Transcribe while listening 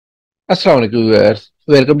Assalamu alaikum viewers.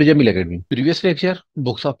 Welcome to Jamil Academy. Previous lecture,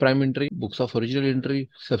 books of prime entry, books of original entry,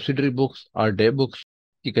 subsidiary books और day books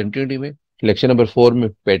की continuity में lecture number 4 में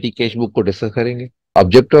पेटी cash book को discuss करेंगे.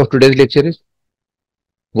 Objective of today's lecture is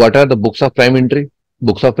what are the books of prime entry.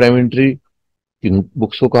 Books of prime entry किन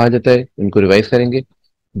books को कहा जाता है, इनको रिवाइज करेंगे.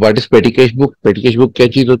 व्हाट इज पेटी कैश बुक. पेटी कैश बुक क्या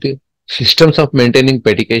चीज होती है. सिस्टम्स ऑफ मेंटेनिंग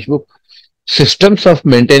पेटी cash book. Systems of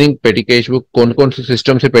maintaining पेटी कैश बुक. कौन कौन से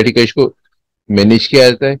सिस्टम से पेटी कैश को मैनेज किया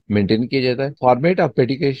जाता है, मेंटेन किया जाता है. फॉर्मेट ऑफ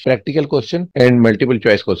पेटी cash, practical question and multiple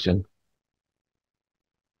choice question.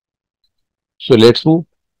 So let's move.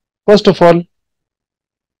 First of all,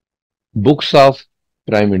 books of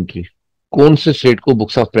prime entry. कौन से सेट को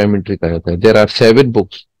बुक्स ऑफ प्राइम एंट्री कहा जाता है. There are 7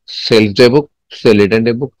 books. Sales day book, cell return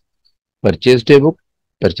day book, purchase day book,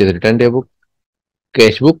 purchase return day book,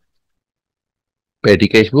 cash book, पेटी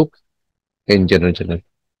cash book and general journal.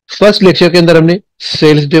 First lecture के अंदर हमने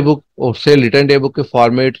sales day book और cell return day book के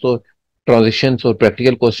formats और transactions और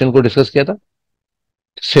practical question को discuss किया था.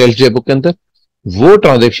 सेल्स डे बुक के अंदर वो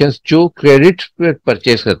ट्रांजेक्शंस जो क्रेडिट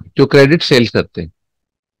परचेज करते, जो क्रेडिट सेल्स करते हैं,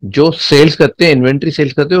 जो सेल्स करते हैं, इन्वेंट्री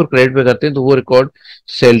सेल्स करते हैं और क्रेडिट पे करते हैं, तो वो रिकॉर्ड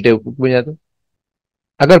सेल डे बुक में जाता है.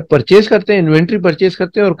 अगर परचेज करते हैं, इन्वेंट्री परचेज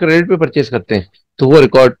करते हैं और क्रेडिट पे परचेज करते हैं, तो वो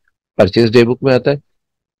रिकॉर्ड परचेज डे बुक में आता है.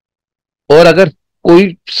 और अगर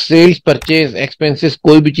कोई सेल्स, परचेज, एक्सपेंसेस,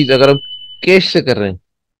 कोई भी चीज अगर हम कैश से कर रहे हैं,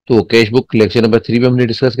 तो वो कैश बुक लेक्चर नंबर 3 में हमने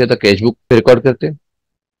डिस्कस किया था, कैश बुक पे रिकॉर्ड करते हैं.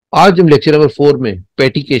 आज हम लेक्चर नंबर 4 में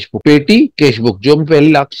पेटी कैश बुक, पेटी कैश बुक जो हम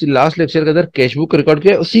पहले लास्ट लेक्चर के अंदर कैश बुक रिकॉर्ड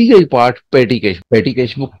किया, उसी का ही पार्ट पेटी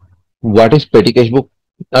कैश बुक. व्हाट इज पेटी cash book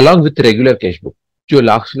along with regular cash book. जो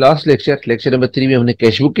लास्ट लेक्चर नंबर 3 में हमने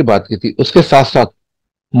कैश बुक की बात की थी, उसके साथ साथ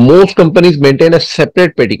most companies maintain a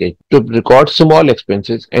separate petty cash to record small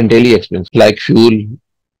expenses and daily expenses like fuel,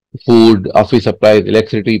 food, office supplies,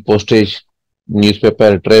 electricity, postage,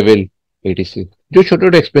 newspaper, travel, etc. जो छोटे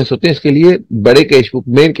छोटे एक्सपेंस होते हैं, इसके लिए बड़े cash book,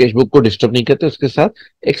 main cash book को डिस्टर्ब नहीं करते, उसके साथ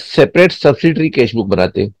एक सेपरेट सब्सिडरी कैश बुक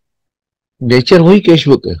बनाते हैं. नेचर वही कैश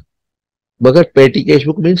बुक है, मगर पेटी cash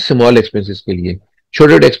book mean small expenses के लिए,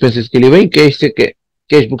 छोटे छोटे एक्सपेंसेस के लिए वही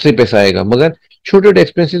कैश बुक से पैसा आएगा, मगर छोटे छोटे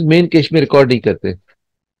एक्सपेंसेस मेन कैश में रिकॉर्ड नहीं करते.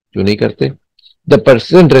 जो नहीं करते, the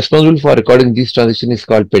person responsible for recording this transaction is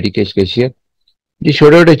called पेटी कैश कैशियर. ये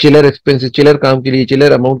छोटे छोटे चिलर एक्सपेंसेस, चिलर काम के लिए,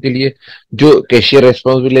 चिलर अमाउंट के लिए जो कैशियर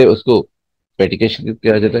रेस्पॉन्सिबल है, उसको पेटी कैश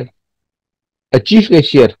किया जाता है. A chief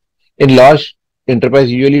cashier in large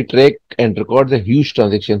enterprise usually track and record the huge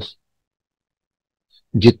transactions.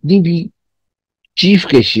 जितनी भी चीफ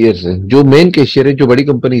कैशियर है, जो मेन कैशियर है, जो बड़ी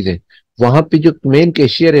कंपनीज है, वहां पे जो मेन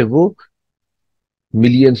कैशियर है वो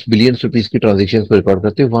मिलियंस बिलियंस रुपीस की ट्रांजेक्शन को रिकॉर्ड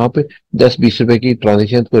करते हैं. वहां पे 10-20 रुपए की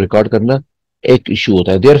ट्रांजेक्शन को रिकॉर्ड करना एक इशू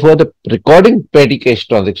होता है. देयरफॉर द रिकॉर्डिंग पेटी कैश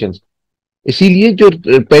ट्रांजेक्शन. इसीलिए जो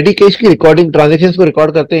पेटी कैश की रिकॉर्डिंग ट्रांजेक्शन को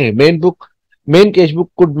रिकॉर्ड करते हैं, main cash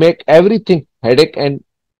book could make everything headache and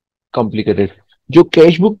complicated. जो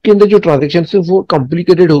कैश बुक के अंदर जो ट्रांजेक्शन है वो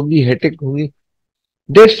कॉम्प्लिकेटेड होगी, हेडेक होगी.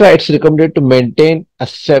 That's why it's recommended to maintain a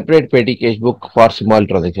separate पेटी cash book for small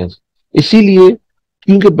transaction. इसीलिए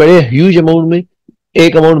क्योंकि बड़े ह्यूज अमाउंट में,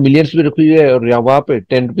 एक अमाउंट मिलियंस में रखी हुई है और यहाँ वहां पे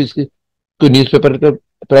 10 रुपीज की कोई न्यूज़पेपर का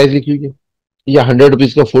प्राइस लिखी हुई है, या 100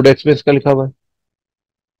 रुपीज का फूड एक्सपेंस का लिखा हुआ है,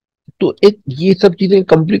 तो एक ये सब चीजें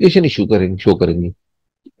कॉम्प्लिकेशन इशू करेंगे, शो करेंगी.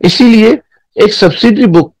 इसीलिए एक सब्सिडरी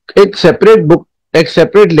बुक, एक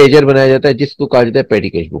सेपरेट लेजर बनाया जाता है, जिसको कहा जाता है पेटी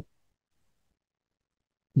कैश बुक.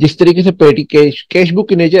 जिस तरीके से पेटी कैश बुक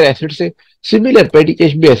की नेचर एसेट से सिमिलर, पेटी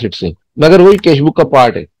कैश भी एसेट से, मगर वही कैश बुक का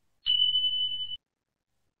पार्ट है.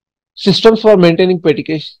 सिस्टम्स फॉर मेंटेनिंग पेटी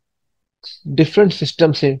कैश. डिफरेंट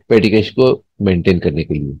सिस्टम्स हैं पेटी कैश को मेंटेन करने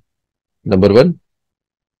के लिए. Number 1,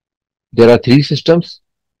 there are 3 systems: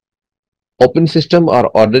 open system और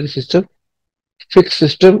ordinary system, fix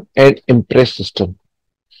system and imprest system.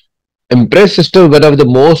 Imprest system is one of the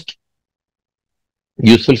most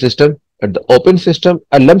useful system. At the open system,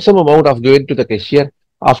 a lump sum amount of given to the cashier.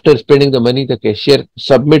 After spending the money, the cashier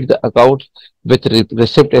submit the account with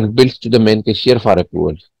receipt and bills to the main cashier for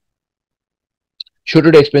approval. छोटे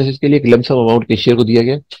छोटे expenses के लिए एक lump sum amount cashier को दिया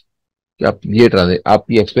गया कि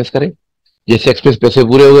आप ये एक्सपेंस करें. जैसे एक्सपेंस पैसे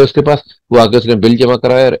पूरे हो गए उसके पास, वो आगे उसने बिल जमा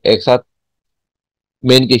कराया और एक साथ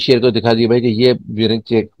मेन कैशियर को दिखा दिया, भाई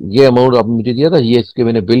कि ये अमाउंट आपने मुझे दिया था, ये इसके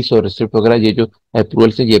मैंने बिल्स और रिसिप्ट वगैरह, ये जो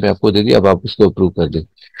अप्रूवल से ये मैं आपको दे दिया, अब आप इसको अप्रूव कर दें.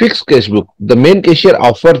 Fix cash book. The main cashier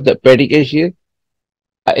offer the पेटी cashier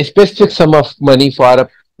specific some of money for a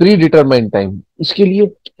pre determined time. इसके लिए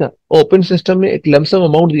ओपन सिस्टम में एक लमसम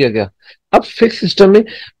अमाउंट दिया गया. अब फिक्स सिस्टम में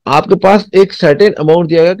आपके पास एक सर्टेन अमाउंट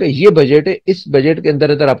दिया गया कि ये बजट है, इस बजट के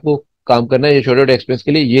अंदर अंदर आपको काम करना है, ये छोटे छोटे एक्सपेंस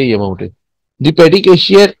के लिए ये अमाउंट है. द पेटी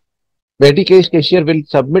cashier will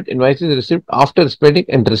submit invoices receipt after spending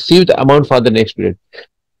and receive the amount for the next period.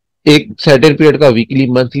 एक सर्टेन पीरियड का वीकली,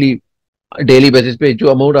 मंथली, डेली बेसिस पे जो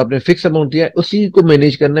अमाउंट आपने फिक्स अमाउंट दिया है उसी को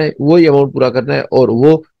मैनेज करना है, वही अमाउंट पूरा करना है, और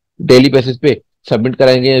वो डेली बेसिस पे सबमिट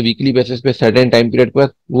कराएंगे, या वीकली बेसिस पे सर्टेन टाइम पीरियड पर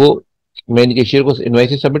वो मेन कैशियर को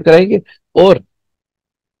इनवाइस सबमिट कराएंगे, और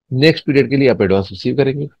नेक्स्ट पीरियड के लिए आप एडवांस रिसीव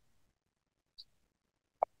करेंगे।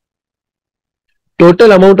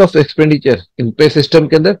 Total amount of expenditure impress system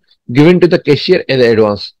के अंदर given to the cashier as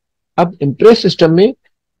advance. अब इम्प्रेस सिस्टम में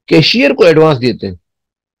कैशियर को एडवांस देते हैं।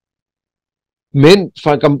 मेन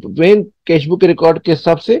कैशबुक के रिकॉर्ड के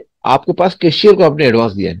हिसाब से आपके पास कैशियर को आपने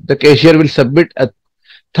एडवांस दिया है। The cashier will submit a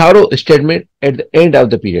thorough statement at the end of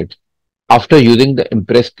the period after using the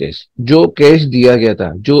impress cash. जो कैश दिया गया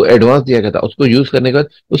था, जो एडवांस दिया गया था, उसको यूज करने के बाद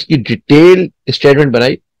उसकी डिटेल स्टेटमेंट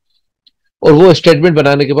बनाई, और वो स्टेटमेंट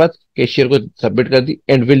बनाने के बाद कैशियर को सबमिट कर दी,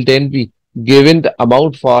 and will then be given the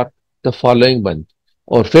amount for the following month.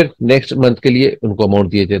 और फिर नेक्स्ट मंथ के लिए उनको अमाउंट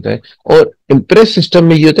दिया जाता है। और इम्प्रेस सिस्टम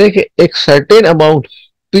में ये होता है कि एक सर्टेन अमाउंट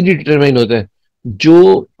प्री डिटरमाइन होता है,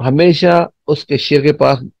 जो हमेशा उस कैशियर के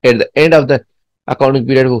पास at the end of the accounting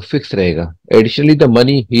period वो फिक्स रहेगा। Additionally the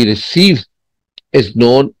money he receive is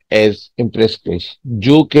known as impress cash.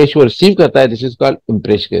 जो कैश वो रिसीव करता है this is called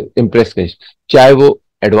impress cash. चाहे वो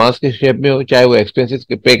एडवांस के शेप में हो, चाहे वो एक्सपेंसेस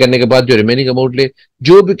पे करने के बाद जो रिमेनिंग अमाउंट ले,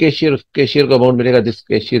 जो भी कैशियर को अमाउंट मिलेगा, this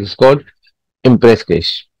cashier is called impress cash.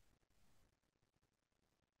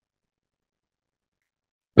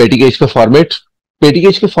 पेटी कैश का फॉर्मेट। पेटी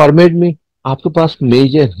कैश के फॉर्मेट में आपके पास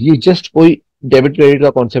मेजर, ये जस्ट कोई डेबिट क्रेडिट का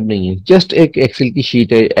कॉन्सेप्ट नहीं है, जस्ट एक एक्सेल की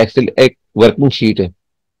शीट है, एक्सेल एक वर्किंग शीट है।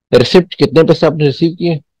 रिसिप्ट कितने पैसे आपने रिसीव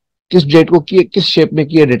किए, किस डेट को किए, किस शेप में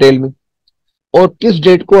किए डिटेल में, और किस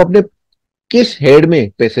डेट को आपने किस हेड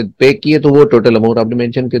में पैसे पे किए, तो वो टोटल अमाउंट आपने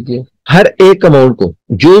मेंशन कर दिया। हर एक अमाउंट को,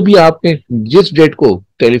 जो भी आपने जिस डेट को,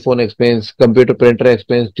 telephone expense, computer printer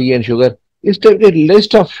expense, T and sugar, इस टाइप के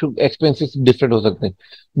लिस्ट ऑफ एक्सपेंसेस डिफरेंट हो सकते हैं,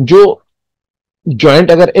 जो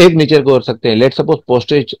ज्वाइंट अगर एक नेचर को हो सकते हैं। लेट सपोज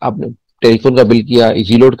पोस्टेज, आपने टेलीफोन का बिल किया,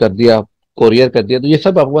 इजी लोड कर दिया, कोरियर कर दिया, तो ये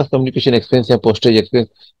सब आपके पास कम्युनिकेशन एक्सपेंस है। पोस्टेज एक्सपेंस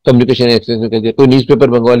कम्युनिकेशन एक्सपेंस में कर दिया। कोई न्यूज पेपर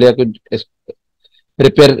मंगवा लिया, कोई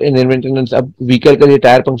रिपेयर एंड मेंटेनेंस, अब व्हीकल के लिए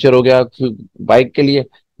टायर पंक्चर हो गया, बाइक के लिए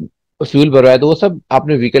फ्यूल भरवाया, तो वो सब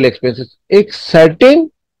आपने व्हीकल एक्सपेंसेस एक सर्टेन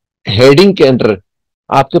हेडिंग के अंडर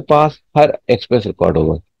आपके पास हर एक्सपेंस रिकॉर्ड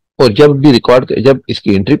होगा। और जब भी रिकॉर्ड, जब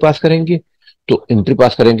इसकी एंट्री पास करेंगे, तो एंट्री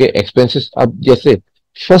पास करेंगे एक्सपेंसेस। अब जैसे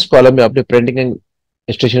फर्स्ट कॉलम में आपने प्रिंटिंग एंड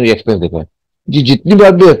स्टेशनरी एक्सपेंस देखा है, जी जितनी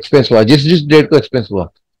बार भी एक्सपेंस हुआ, जिस जिस डेट को एक्सपेंस हुआ,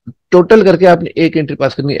 टोटल करके आपने एक एंट्री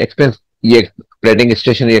पास करनी है। एक्सपेंस, ये printing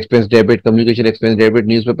stationery expense debit, communication expense debit,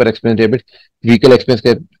 newspaper expense debit, vehicle expense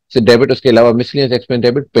से डेबिट, उसके अलावा मिसलेनियस एक्सपेंस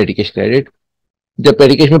डेबिट, पेटी कैश क्रेडिट। जब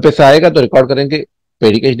पेटी कैश में पैसा आएगा तो रिकॉर्ड करेंगे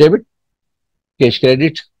पेटी कैश डेबिट, कैश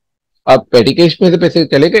क्रेडिट। अब पेटी कैश में से पैसे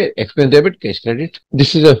चले गए, expense debit, cash credit.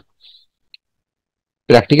 This is a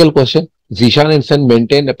practical question. Zeeshan and sun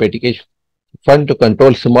maintain a पेटी cash fund to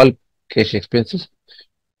control small cash expenses.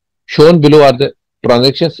 Shown below are the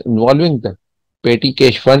transactions involving the petty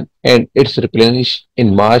cash fund and its replenish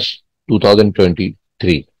in March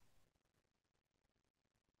 2023.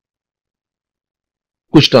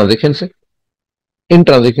 कुछ transaction है, इन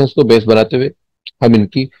transaction को base बनाते हुए हम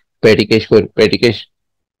इनकी पेटी cash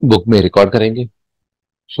book में रिकॉर्ड करेंगे।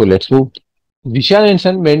 So let's move. Vishal and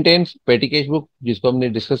sun maintains पेटी कैश बुक, जिसको हमने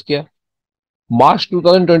डिस्कस किया। मार्च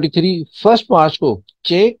 2023, फर्स्ट मार्च को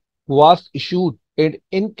check was issued and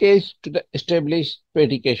encased to the established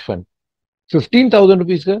petty cash fund 15,000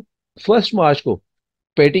 rupees का। फर्स्ट मार्च को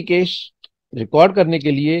पेटी कैश रिकॉर्ड करने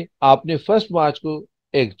के लिए आपने फर्स्ट मार्च को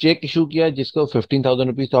एक चेक इशू किया जिसको 15,000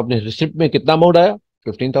 रुपीज। तो आपने रिसिप्ट में कितना अमाउंट आया,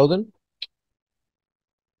 15,000।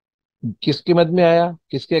 किसके मद में आया,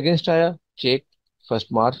 किसके अगेंस्ट आया, चेक, फर्स्ट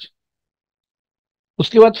मार्च।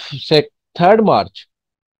 उसके बाद थर्ड मार्च,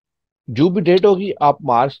 जो भी डेट होगी आप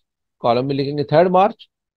मार्च कॉलम में लिखेंगे। थर्ड मार्च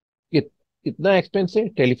कितना एक्सपेंस है,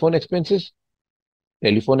 टेलीफोन एक्सपेंसेस,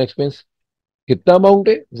 टेलीफोन एक्सपेंस कितना अमाउंट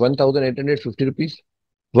है, 1,850 रुपीज।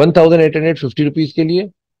 1,850 रुपीज के लिए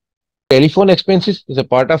telephone expenses is a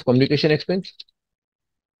part of communication expense,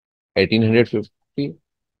 1,850।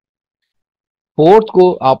 Fourth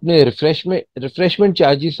को आपने refreshment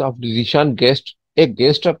charges of Zeeshan guest, एक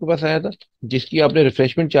गेस्ट आपके पास आया था जिसकी आपने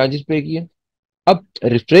रिफ्रेशमेंट चार्जेस पे किए। अब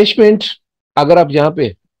रिफ्रेशमेंट, अगर आप यहाँ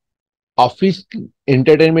पे ऑफिस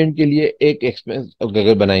इंटरटेनमेंट के लिए एक एक्सपेंस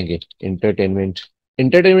अगर बनाएंगे, इंटरटेनमेंट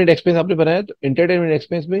इंटरटेनमेंट एक्सपेंस आपने बनाया, तो इंटरटेनमेंट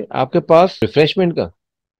एक्सपेंस में आपके पास रिफ्रेशमेंट का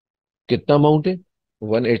कितना अमाउंट है,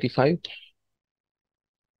 185।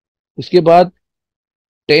 उसके बाद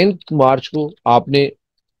 10 मार्च को आपने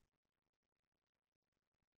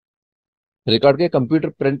रिकॉर्ड किया कंप्यूटर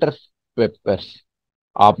प्रिंटर पेपर्स,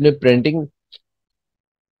 आपने printing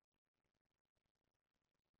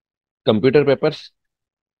computer papers,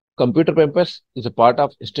 computer papers is a part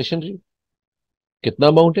of stationery, कितना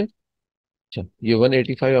अमाउंट है? अच्छा, ये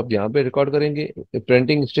 185 आप यहाँ पे रिकॉर्ड करेंगे।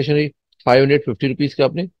 प्रिंटिंग स्टेशनरी 550 रुपीज का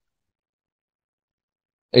आपने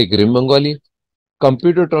एक रिम मंगवा ली।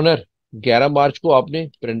 कंप्यूटर टोनर 11 मार्च को आपने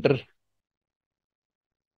प्रिंटर,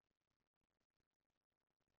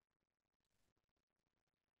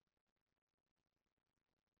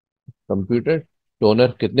 कंप्यूटर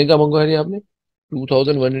टोनर कितने का मंगवा लिया आपने?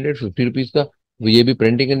 2150 रुपीज का। ये भी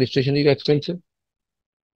प्रिंटिंग एंड स्टेशनरी का एक्सपेंस है।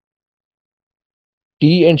 T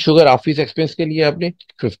and sugar office expense के लिए आपने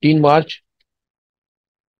 15 मार्च,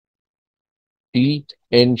 T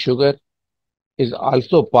and sugar is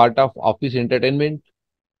also part of office entertainment,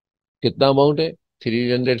 कितना अमाउंट है?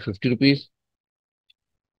 350 rupees.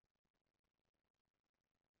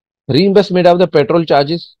 Reimbursement of the petrol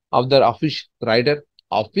charges of the office rider,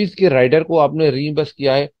 office के राइडर को आपने रीइंबर्स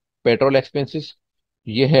किया है पेट्रोल एक्सपेंसेस,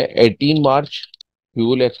 ये है 18 मार्च।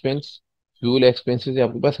 फ्यूल एक्सपेंस, फ्यूल एक्सपेंसेस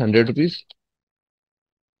आपके पास 100 रुपीज।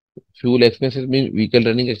 फ्यूल एक्सपेंसेस में व्हीकल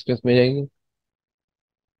रनिंग एक्सपेंस में जाएंगे।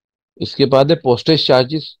 इसके बाद है पोस्टेज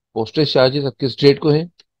चार्जेस, पोस्टेज चार्जेस अब किस डेट को है?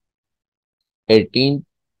 18,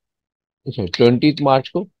 20 मार्च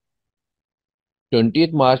को,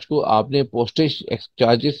 20 मार्च को आपने postage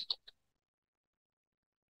charges,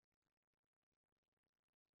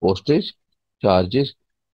 postage charges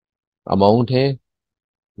amount है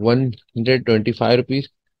 125 rupees.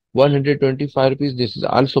 125 rupees, this is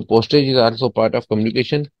also postage is also part of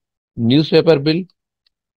communication. Newspaper bill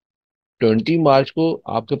 20 मार्च को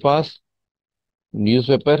आपके पास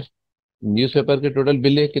न्यूज़पेपर, न्यूज़पेपर के टोटल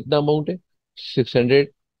बिल है, कितना अमाउंट है? 650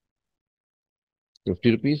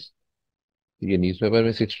 रुपीज। ये न्यूज़पेपर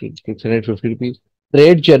में 650 rupees.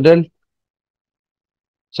 Trade general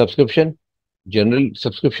subscription, general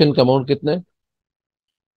subscription का अमाउंट कितना है?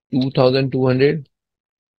 2200,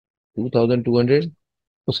 2200।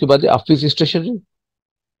 उसके बाद ऑफिस स्टेशनरी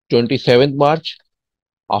 27 मार्च,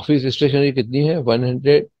 ऑफिस स्टेशनरी कितनी है?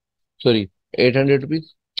 100, sorry 800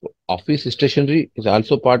 rupees. Office stationery is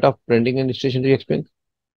also part of printing and stationery expense.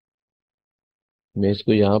 मैं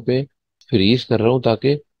इसको यहाँ पे फ्रीज कर रहा हूँ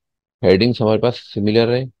ताकि हेडिंग्स हमारे पास सिमिलर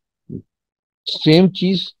रहे। सेम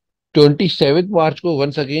चीज 27 मार्च को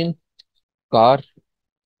once again car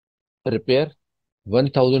repair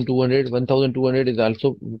 1200, 1200 is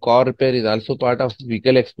also, car repair is also part of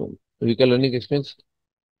vehicle expense, vehicle running expense.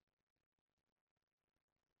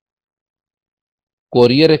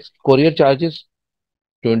 Courier charges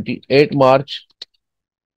 28 March,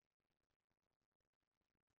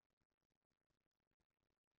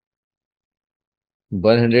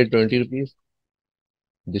 120 rupees.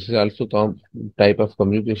 This is also type of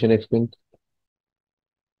communication expense.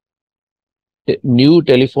 New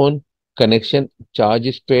telephone connection charge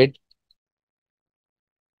is paid,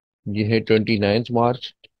 ये है 29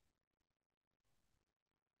 मार्च।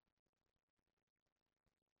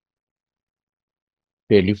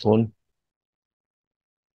 Telephone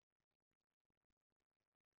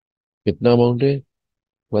कितना amount है?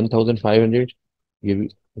 1500। ये भी,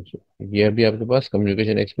 ये भी आपके पास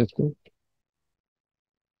communication expense को।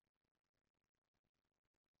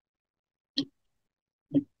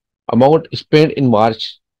 Amount spend in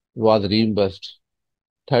March was रीइंबर्स्ड,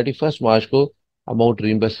 31 मार्च को अमाउंट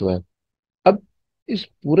रीइंबर्स हुआ है। अब इस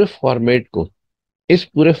पूरे फॉर्मेट को, इस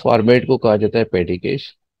पूरे फॉर्मेट को कहा जाता है पेटी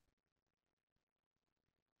कैश।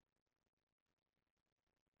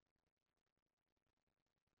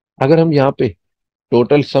 अगर हम यहाँ पे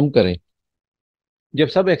टोटल सम करें, जब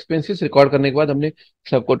सब एक्सपेंसेस रिकॉर्ड करने के बाद हमने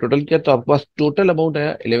सबको टोटल किया तो आपके पास टोटल अमाउंट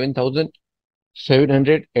आया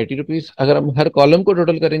 11,780 रुपीज। अगर हम हर कॉलम को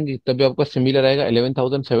टोटल करेंगे तब भी आपका सिमिलर आएगा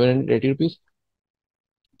 11,780 रुपीज।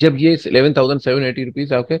 जब ये 11,780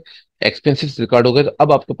 रुपीज आपके एक्सपेंसेस रिकॉर्ड हो गए तो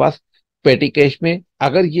अब आपके पास पेटी कैश में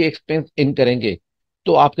अगर ये एक्सपेंस इन करेंगे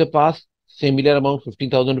तो आपके पास सिमिलर अमाउंट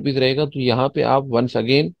 15,000 रुपीज रहेगा। तो यहाँ पे आप वंस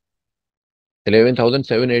अगेन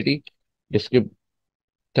 11,780, जिसके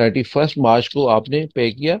 31 मार्च को आपने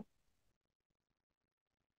पे किया,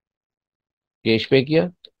 कैश पे किया,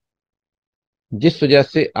 जिस वजह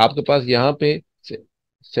से आपके पास यहाँ पे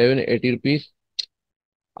 780 रुपीज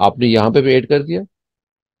आपने यहाँ पे ऐड कर दिया।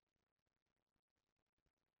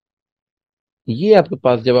 ये आपके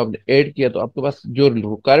पास जब आपने ऐड किया तो आपके पास जो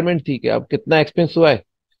रिक्वायरमेंट थी कि आप कितना एक्सपेंस हुआ है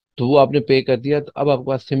तो वो आपने पे कर दिया। तो अब आपके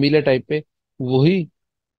पास सिमिलर टाइप पे वही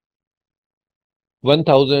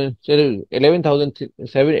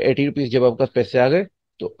 11,780 रुपीज जब आपके पास पैसे आ गए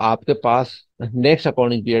तो आपके पास नेक्स्ट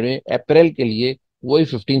अकाउंटिंग पीरियड में अप्रैल के लिए वही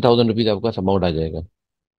 15,000 रुपीज आपके पास अमाउंट आ जाएगा।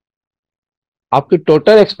 आपके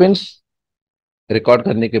टोटल एक्सपेंस रिकॉर्ड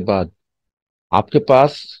करने के बाद आपके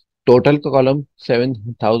पास टोटल का column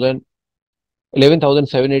 7,000,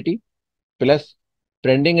 11,780 plus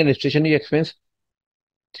printing and stationery expense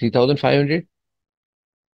 3,500,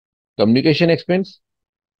 communication expense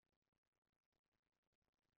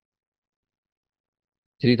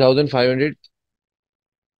 3,500।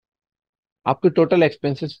 आपके टोटल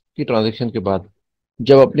एक्सपेंसेस की ट्रांजेक्शन के बाद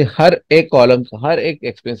जब आपने हर एक कॉलम का हर एक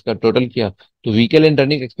एक्सपेंस का टोटल किया तो व्हीकल एंड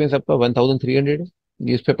रनिंग एक्सपेंस आपका 1,300 है,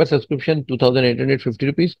 newspaper subscription 2,850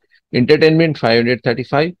 rupees, entertainment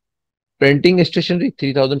 535, printing stationery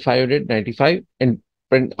 3,595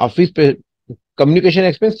 and office पे communication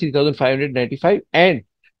expense 3,595 and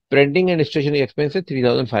printing and stationery expense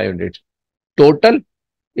 3,500। Total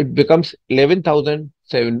it becomes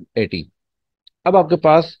 11,780। अब आपके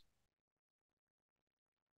पास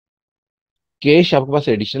कैश आपके पास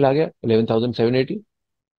एडिशनल आ गया 11,780।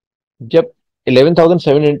 जब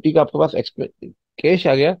 11,780 का आपके पास कैश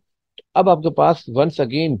आ गया, अब आपके पास once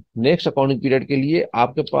again next accounting period के लिए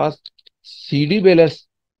आपके पास सीडी बैलेंस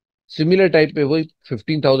सिमिलर टाइप पे वही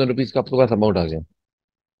 15,000 रुपीज का आपके पास अमाउंट आ गया।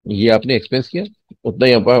 ये आपने एक्सपेंस किया, उतना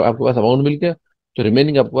ही आपके पास अमाउंट मिल गया, तो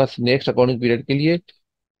रिमेनिंग आपके पास नेक्स्ट अकाउंटिंग पीरियड के लिए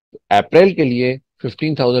अप्रैल के लिए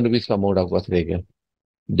 15,000 रुपीज का अमाउंट आपके पास रह गया।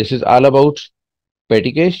 दिस इज ऑल अबाउट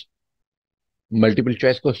पेटी कैश मल्टीपल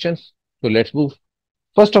चॉइस क्वेश्चन। तो let's move.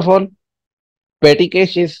 First of all, petty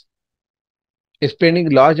cash is spending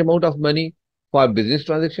large amount of money for business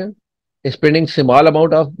transaction, spending small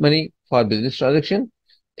amount of money for business transaction,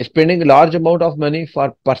 spending large amount of money for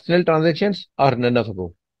personal transactions or none of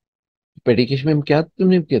above। petty cash में हम क्या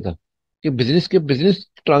तुमने किया था कि business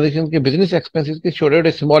transaction के business expenses के छोटे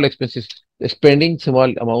छोटे small expenses, spending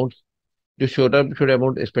small amount, जो छोटा छोटे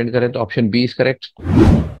अमाउंट स्पेंड करें, तो option B is correct.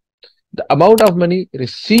 The amount of money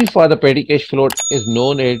receive for the petty cash float is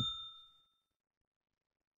known as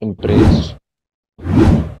imprest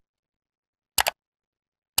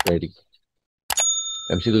petty।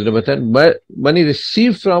 MC दूसरे बता, मनी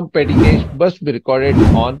रिसीव फ्रॉम पेटी cash must be recorded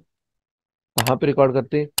on, कहाँ पे रिकॉर्ड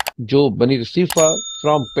करते हैं, जो मनी रिसीव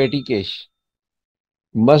फ्रॉम पेटी cash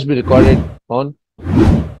must be recorded on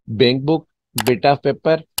bank book, bit of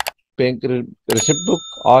paper, bank receipt book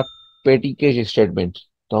और पेटी कैश स्टेटमेंट।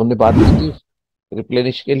 तो हमने बात की थी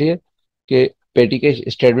रिप्लेनिश के लिए कि पेटी कैश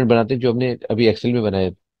स्टेटमेंट बनाते हैं, जो हमने अभी एक्सेल में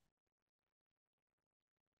बनाया।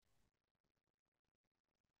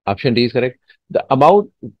 Option D is correct. The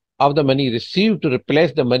amount of the money receive to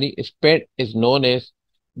replace the money spend is known as,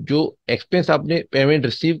 जो एक्सपेंस आपने पेमेंट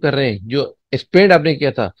रिसीव कर रहे हैं, जो स्पेंड आपने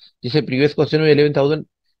किया था, जिसे प्रीवियस क्वेश्चन में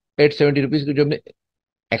 11,870 रुपीज की जो हमने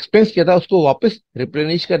एक्सपेंस किया था, उसको वापस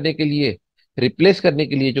रिप्लेनिश करने के लिए, रिप्लेस करने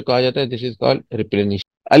के लिए जो कहा जाता है, this is called replenish.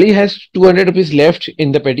 Ali has 200 rupees left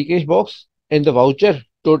in the petty cash box and the voucher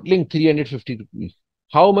totaling 350 rupees.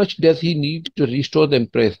 How much does he need to restore the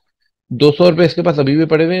impress? 200 रुपए इसके पास अभी भी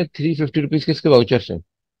पड़े हुए हैं, 350 रुपीज के इसके वाउचर्स हैं।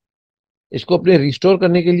 इसको अपने रिस्टोर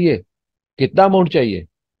करने के लिए कितना अमाउंट चाहिए?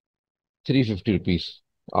 350 rupees.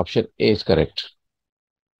 Option A is correct.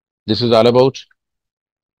 This is all about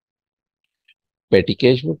पेटी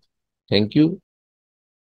कैश बुक। Thank you.